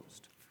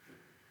exposed?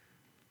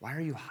 Why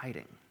are you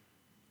hiding?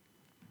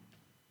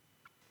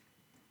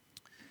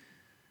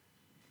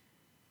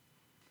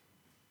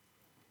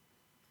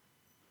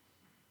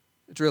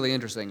 It's really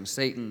interesting.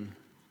 Satan,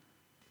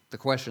 the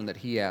question that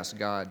he asked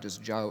God,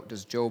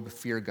 does Job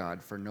fear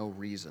God for no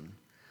reason?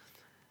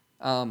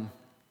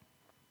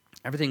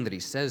 Everything that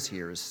he says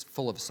here is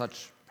full of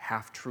such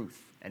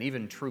half-truth and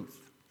even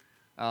truth.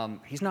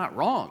 He's not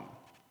wrong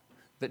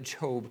that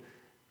Job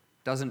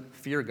doesn't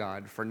fear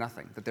God for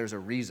nothing, that there's a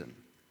reason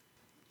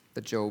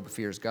that Job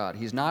fears God.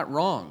 He's not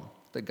wrong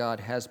that God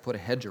has put a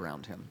hedge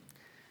around him,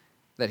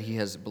 that He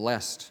has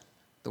blessed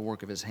the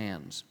work of His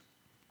hands.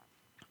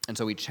 And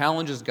so he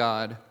challenges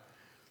God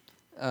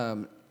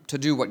to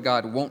do what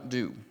God won't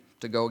do,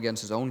 to go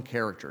against His own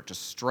character, to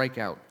strike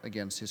out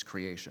against His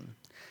creation.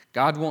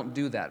 God won't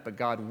do that, but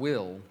God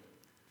will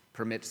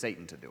permit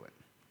Satan to do it.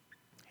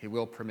 He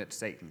will permit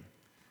Satan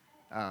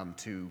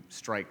to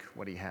strike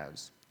what he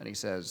has. And He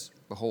says,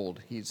 behold,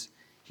 he's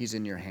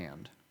in your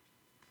hand.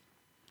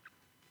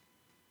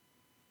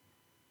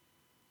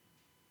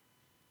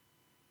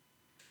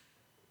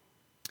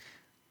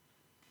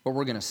 What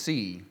we're going to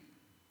see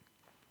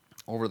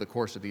over the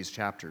course of these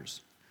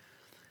chapters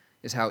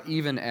is how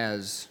even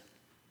as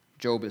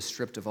Job is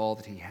stripped of all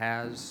that he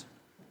has,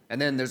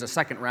 and then there's a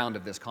second round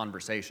of this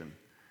conversation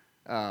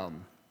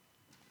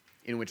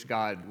in which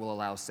God will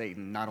allow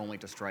Satan not only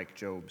to strike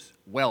Job's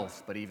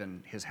wealth, but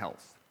even his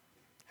health.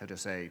 He'll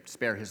just say,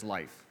 spare his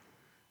life,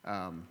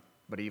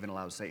 but he even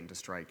allows Satan to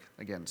strike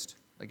against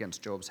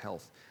Job's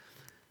health.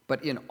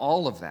 But in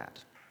all of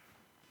that,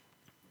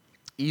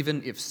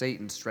 even if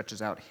Satan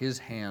stretches out his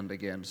hand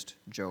against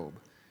Job,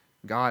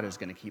 God is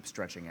going to keep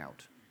stretching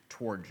out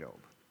toward Job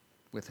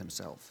with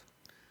Himself.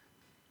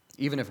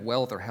 Even if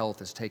wealth or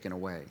health is taken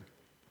away,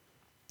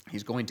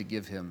 He's going to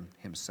give him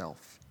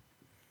Himself.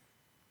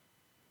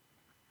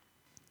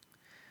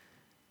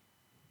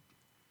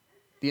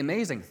 The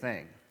amazing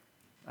thing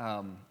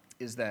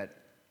is that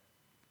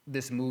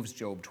this moves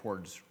Job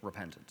towards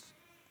repentance.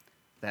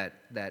 That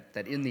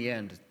in the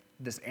end,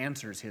 this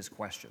answers his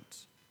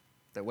questions.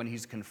 That when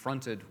he's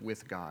confronted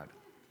with God,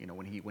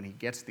 when he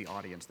gets the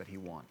audience that he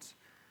wants,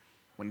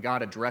 when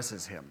God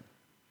addresses him,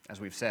 as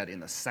we've said, in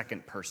the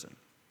second person,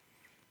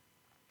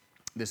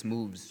 this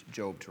moves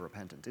Job to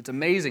repentance. It's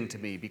amazing to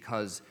me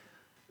because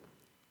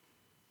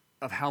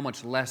of how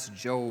much less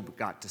Job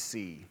got to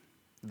see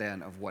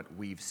than of what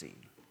we've seen.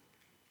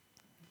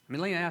 I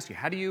mean, let me ask you,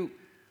 how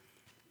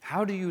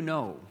do you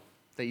know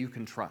that you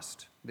can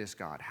trust this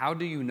God? How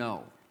do you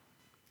know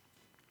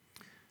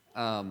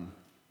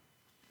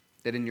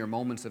that in your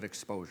moments of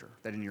exposure,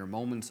 that in your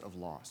moments of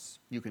loss,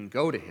 you can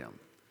go to him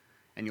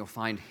and you'll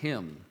find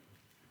him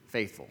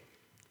faithful,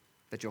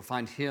 that you'll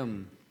find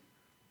him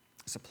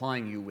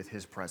supplying you with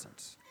his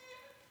presence?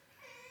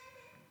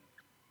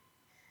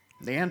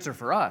 The answer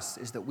for us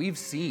is that we've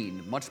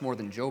seen, much more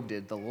than Job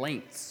did, the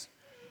lengths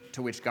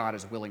to which God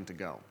is willing to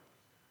go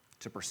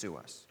to pursue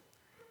us.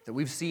 That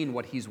we've seen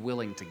what he's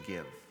willing to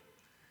give.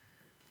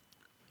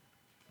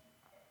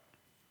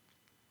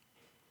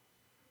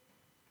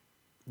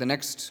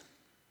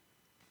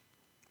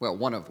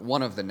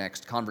 One of the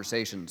next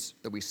conversations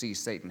that we see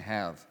Satan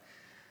have,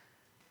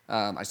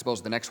 I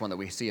suppose the next one that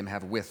we see him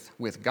have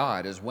with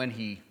God is when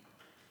he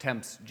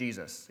tempts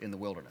Jesus in the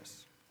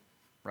wilderness,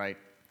 right?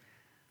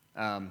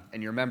 And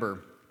you remember,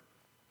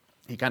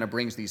 he kind of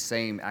brings these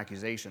same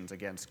accusations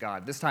against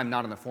God, this time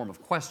not in the form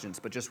of questions,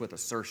 but just with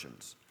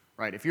assertions,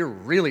 right? If you're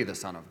really the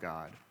Son of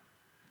God,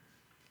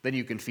 then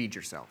you can feed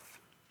yourself.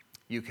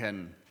 You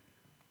can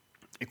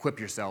equip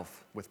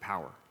yourself with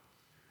power.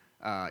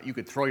 You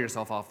could throw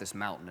yourself off this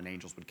mountain and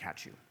angels would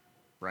catch you,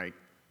 right?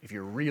 If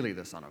you're really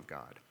the Son of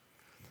God,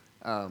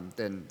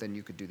 then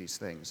you could do these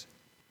things.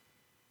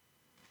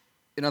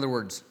 In other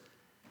words,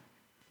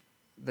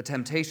 the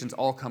temptations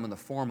all come in the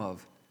form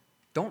of,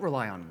 don't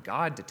rely on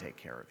God to take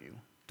care of you.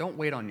 Don't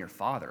wait on your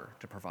Father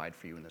to provide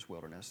for you in this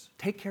wilderness.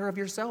 Take care of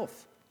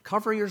yourself.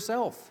 Cover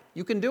yourself.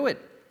 You can do it.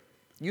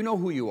 You know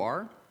who you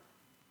are.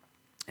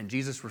 And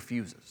Jesus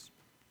refuses.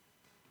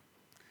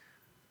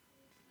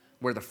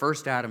 Where the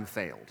first Adam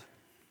failed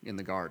in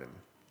the garden,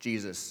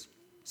 Jesus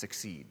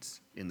succeeds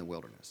in the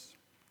wilderness.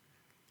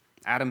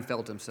 Adam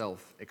felt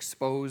himself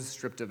exposed,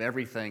 stripped of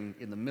everything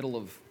in the middle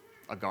of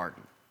a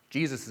garden.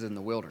 Jesus is in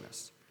the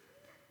wilderness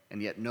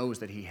and yet knows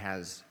that he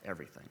has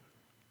everything.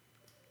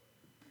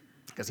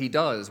 Because he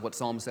does what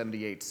Psalm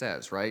 78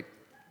 says, right?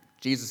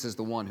 Jesus is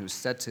the one who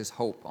sets his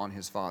hope on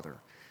his Father,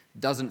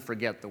 doesn't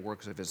forget the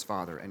works of his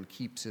Father, and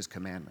keeps his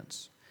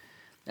commandments.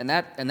 And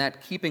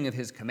that keeping of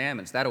his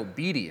commandments, that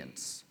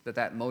obedience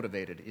that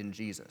motivated in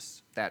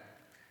Jesus, that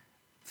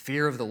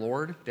fear of the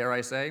Lord, dare I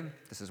say,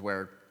 this is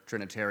where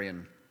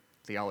Trinitarian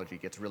theology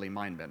gets really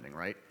mind-bending,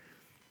 right?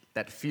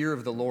 That fear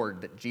of the Lord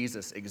that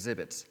Jesus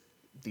exhibits,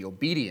 the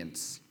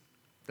obedience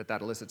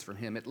that elicits from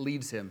him, it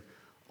leads him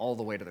all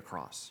the way to the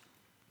cross,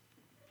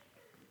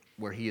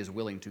 where he is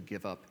willing to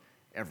give up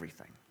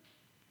everything.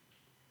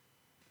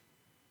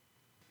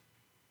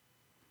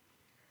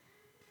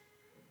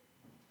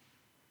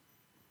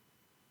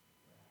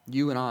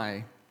 You and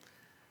I,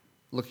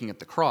 looking at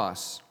the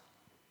cross,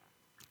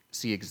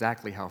 see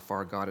exactly how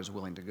far God is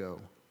willing to go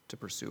to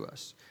pursue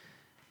us.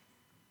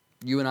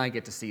 You and I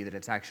get to see that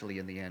it's actually,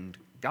 in the end,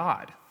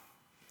 God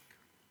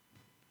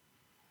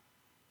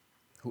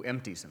who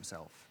empties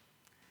himself,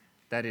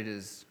 that it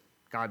is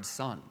God's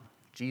Son,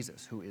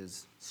 Jesus, who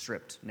is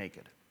stripped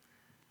naked,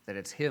 that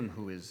it's him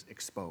who is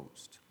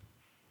exposed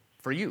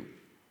for you,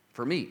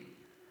 for me,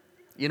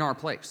 in our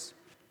place.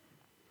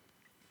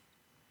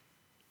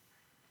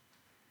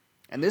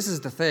 And this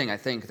is the thing, I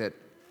think, that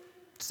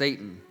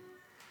Satan,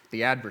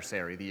 the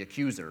adversary, the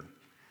accuser,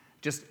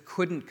 just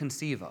couldn't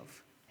conceive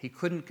of. He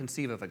couldn't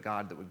conceive of a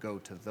God that would go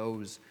to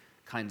those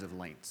kinds of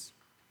lengths.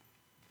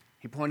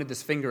 He pointed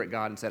this finger at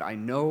God and said, I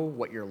know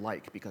what you're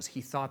like, because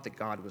he thought that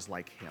God was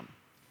like him.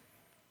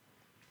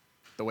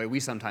 The way we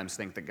sometimes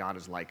think that God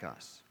is like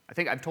us. I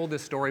think I've told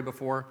this story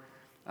before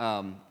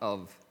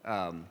of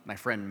my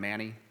friend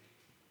Manny.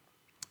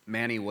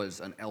 Manny was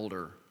an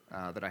elder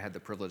that I had the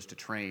privilege to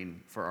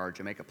train for our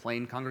Jamaica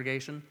Plain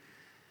congregation.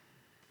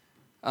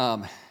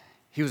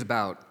 He was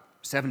about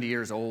 70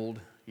 years old,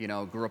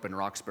 grew up in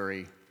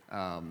Roxbury,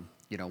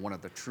 one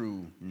of the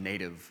true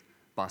native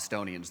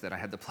Bostonians that I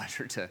had the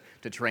pleasure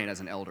to train as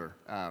an elder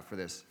for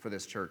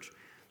this church.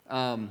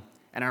 And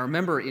I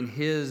remember in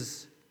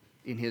his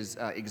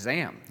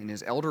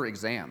elder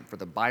exam for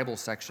the Bible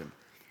section,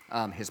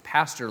 his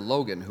pastor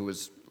Logan, who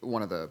was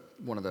one of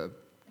the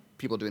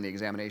people doing the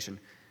examination,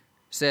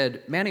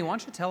 said, Manny, why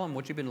don't you tell him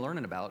what you've been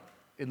learning about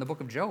in the book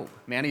of Job?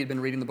 Manny had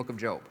been reading the book of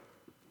Job.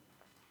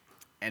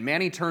 And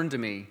Manny turned to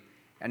me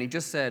and he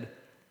just said,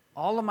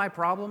 all of my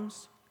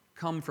problems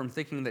come from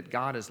thinking that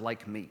God is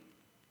like me.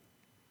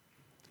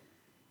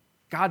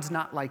 God's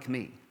not like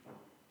me.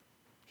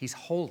 He's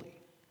holy.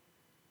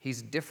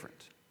 He's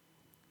different.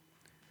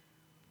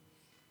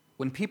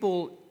 When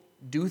people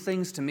do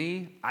things to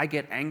me, I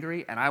get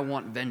angry and I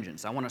want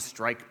vengeance. I want to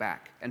strike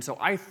back. And so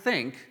I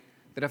think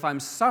that if I'm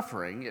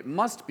suffering, it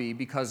must be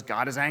because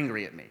God is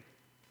angry at me,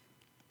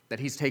 that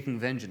he's taking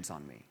vengeance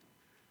on me.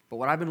 But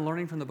what I've been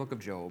learning from the book of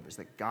Job is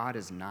that God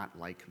is not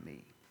like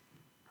me.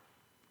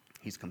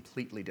 He's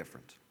completely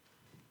different.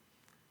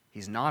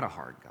 He's not a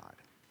hard God.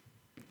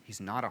 He's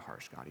not a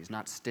harsh God. He's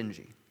not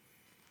stingy.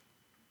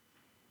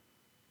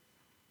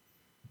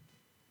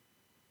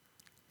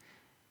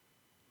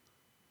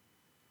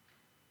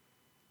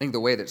 I think the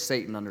way that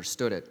Satan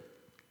understood it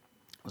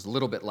was a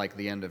little bit like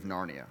the end of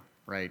Narnia,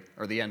 right?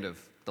 Or the end of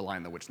The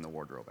Lion, the Witch, and the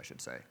Wardrobe, I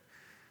should say,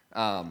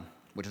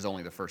 which is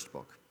only the first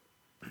book.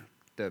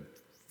 The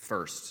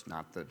first,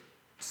 not the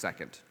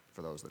second,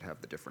 for those that have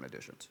the different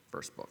editions,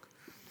 first book.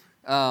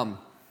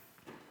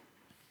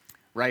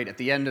 Right, at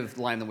the end of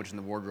The Lion, the Witch, and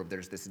the Wardrobe,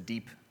 there's this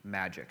deep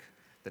magic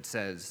that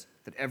says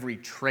that every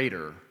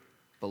traitor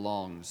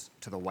belongs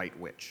to the White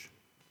Witch,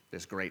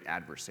 this great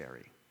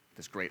adversary,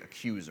 this great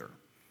accuser.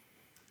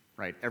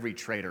 Right, every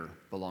traitor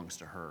belongs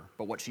to her.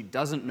 But what she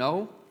doesn't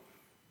know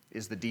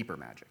is the deeper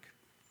magic.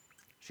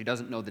 She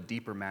doesn't know the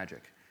deeper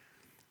magic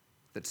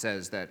that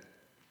says that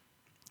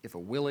if a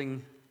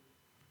willing,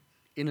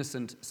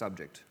 innocent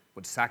subject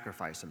would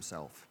sacrifice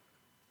himself,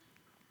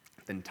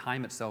 then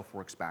time itself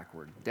works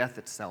backward. Death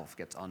itself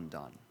gets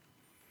undone.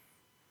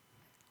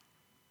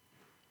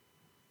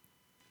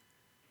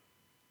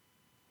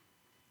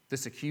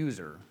 This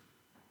accuser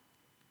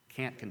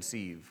can't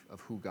conceive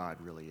of who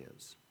God really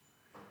is.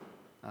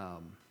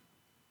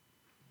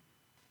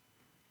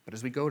 But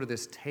as we go to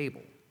this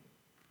table,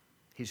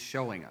 he's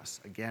showing us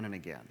again and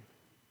again.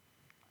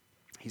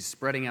 He's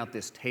spreading out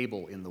this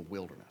table in the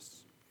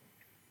wilderness.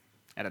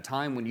 At a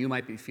time when you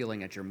might be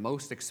feeling at your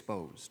most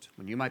exposed,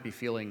 when you might be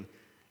feeling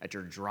at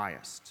your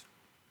driest,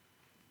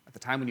 at the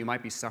time when you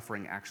might be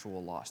suffering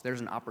actual loss,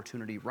 there's an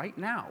opportunity right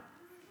now,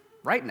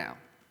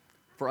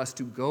 for us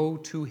to go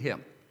to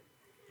him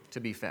to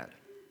be fed.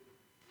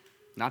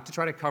 Not to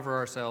try to cover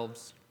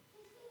ourselves,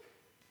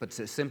 but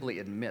to simply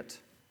admit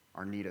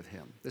our need of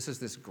him. This is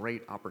this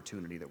great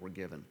opportunity that we're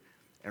given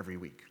every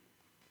week.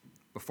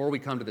 Before we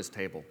come to this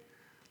table,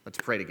 let's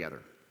pray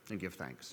together and give thanks.